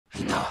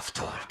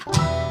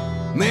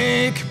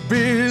Make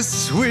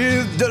peace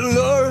with the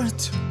Lord,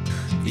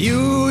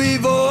 you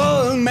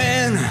evil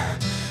man.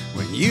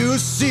 When you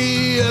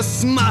see a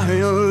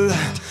smile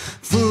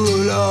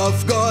full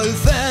of gold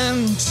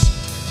thanks,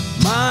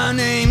 my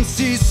name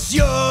is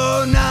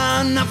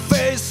Jonah, and I'm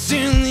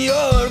facing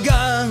your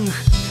gang.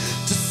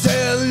 To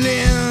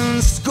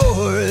selling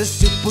scores,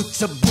 to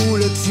put a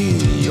bullet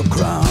in your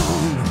crown.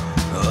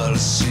 I'll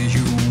see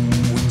you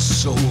in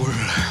soul,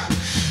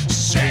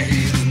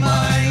 save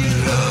my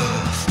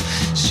love.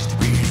 She'd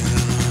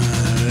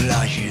been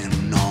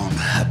lying on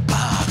her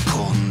back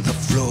on the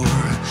floor,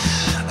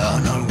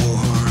 and I'll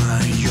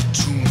warn your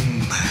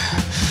tomb,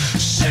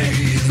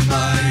 save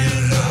my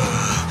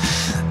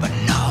love. But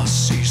now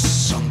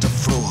she's on the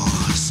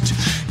frost,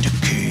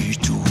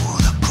 decayed to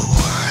the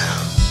core.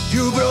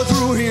 You brought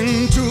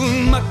ruin to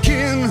my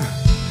kin,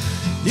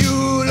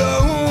 you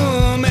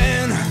low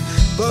man,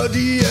 but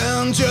the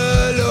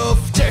angel of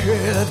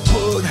death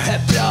put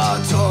her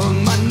blood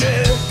on my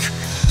neck,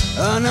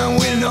 and I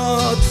will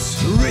not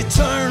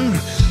return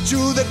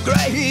to the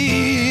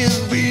grave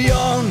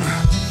beyond,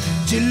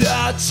 till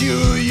I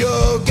chew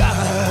your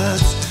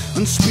guts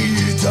and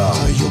spit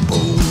out your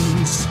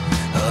bones.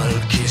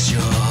 I'll kiss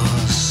your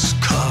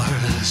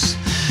scars,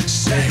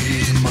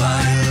 save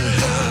my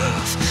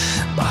love.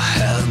 My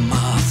hell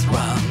mouth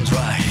ran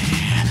dry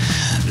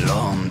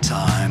long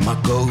time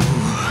ago.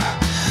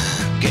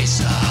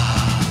 Gaze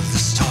at the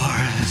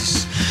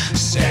stars,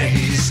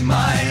 says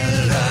my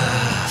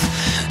love.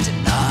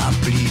 Then I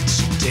bleed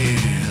to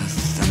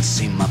death and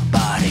see my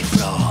body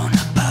from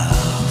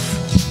above.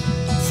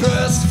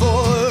 Thirst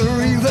for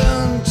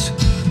revenge,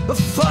 a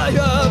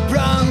fire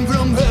brand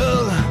from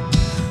hell.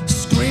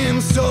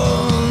 Screams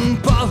on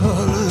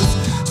bubbles,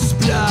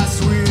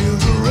 splash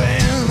with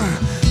rain.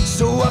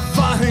 So I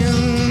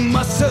find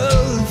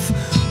myself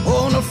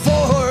on a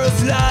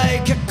force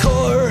like a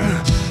core.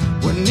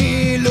 When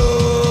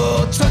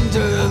Nilo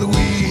thundered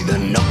with a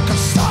knock and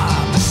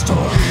stop a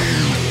storm.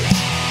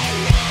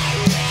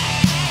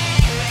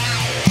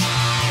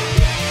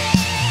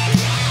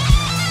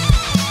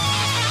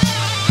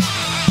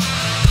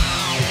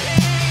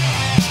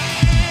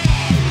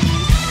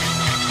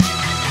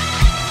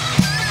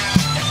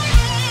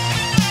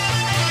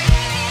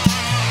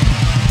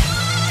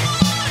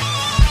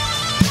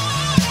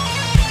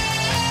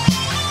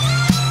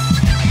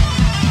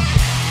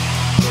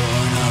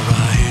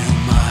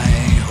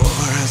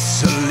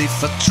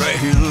 A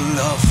trail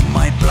of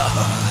my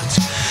blood,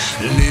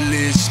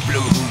 lilies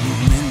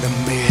bloom in the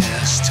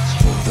mist,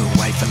 for the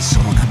wife and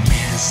son I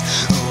miss.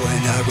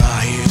 When I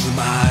ride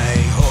my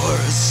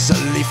horse, I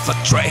leave a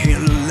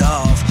trail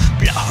of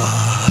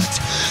blood,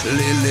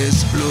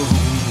 lilies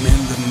bloom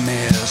in the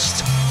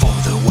mist, for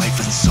the wife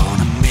and son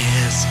I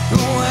miss.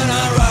 When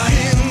I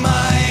ride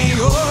my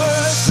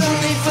horse, I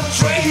leave a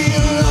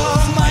trail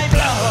of my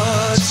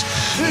blood,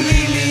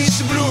 lilies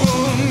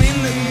bloom in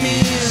the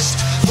mist,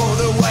 for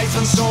the wife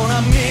and son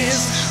I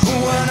miss.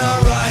 When I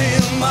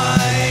ride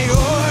my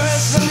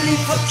horse, I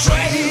leave a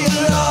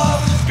trail of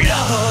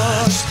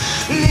blood,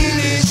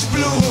 lilies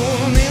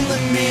bloom in the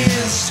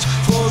mist,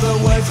 for the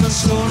wife and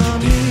son I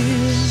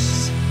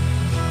miss.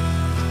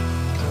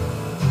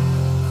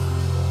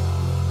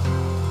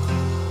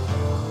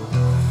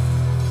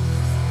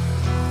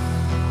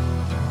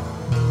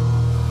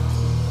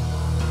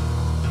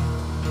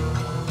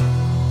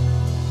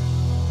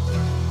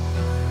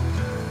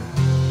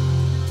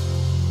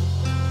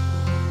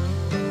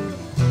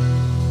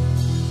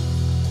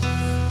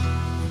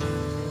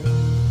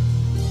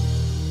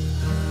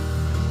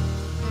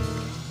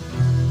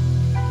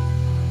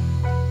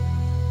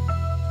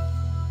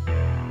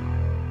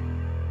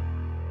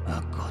 I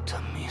got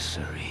a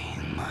misery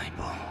in my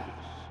bones.